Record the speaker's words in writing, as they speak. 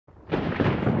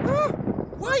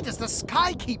Why does the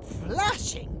sky keep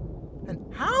flashing?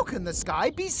 And how can the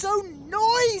sky be so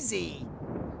noisy?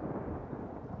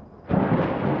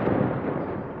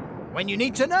 When you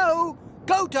need to know,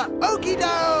 go to OKIDO!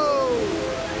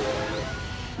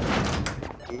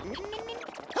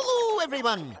 Hello,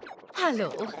 everyone.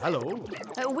 Hello. Hello.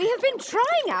 We have been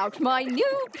trying out my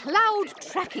new cloud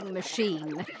tracking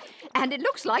machine, and it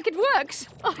looks like it works.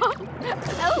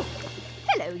 Oh,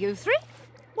 hello, you three.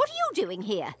 What are you doing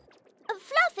here?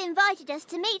 Fluff invited us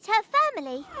to meet her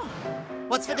family.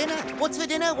 What's for dinner? What's for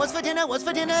dinner? What's for dinner? What's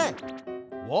for dinner?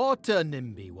 Water,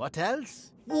 Nimby. What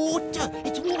else? Water.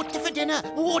 It's water for dinner.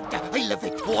 Water. I love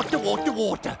it. Water, water,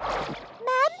 water.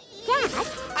 Mum, Dad,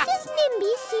 does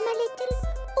Nimby seem a little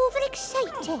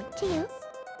overexcited to you?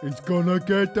 It's gonna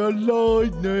get the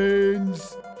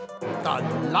lightnings. The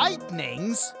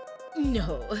lightnings?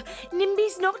 No,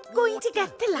 Nimby's not going to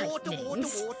get the Water, water,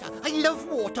 lightnings. water. I love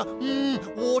water.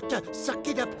 Water. Suck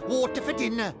it up. Water for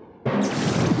dinner.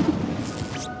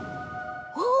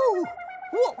 Whoa!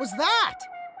 What was that?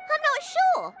 I'm not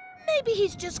sure. Maybe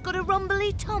he's just got a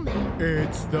rumbly tummy.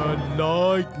 It's the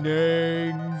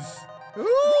lightnings.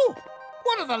 Ooh!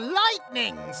 What are the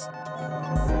lightnings?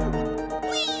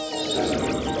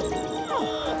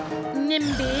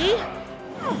 Nimby,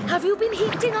 have you been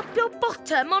heating up your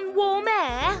bottom on warm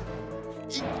air?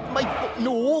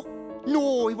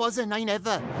 No, it wasn't. I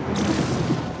never.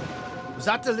 Was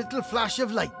that a little flash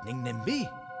of lightning, Nimby?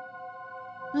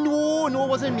 No, it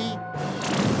wasn't me.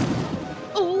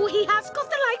 Oh, he has got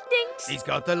the lightnings. He's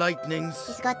got the lightnings.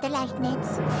 He's got the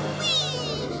lightnings.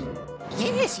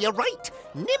 Yes, you're right.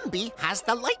 Nimby has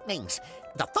the lightnings.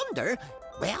 The thunder,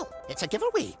 well, it's a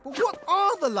giveaway. But what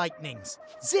are the lightnings?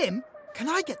 Zim, can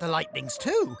I get the lightnings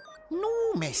too?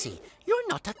 No, Missy, you're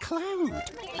not a cloud.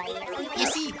 You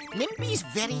see, Nimby's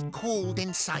very cold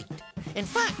inside. In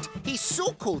fact, he's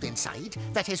so cold inside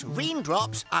that his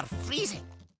raindrops are freezing.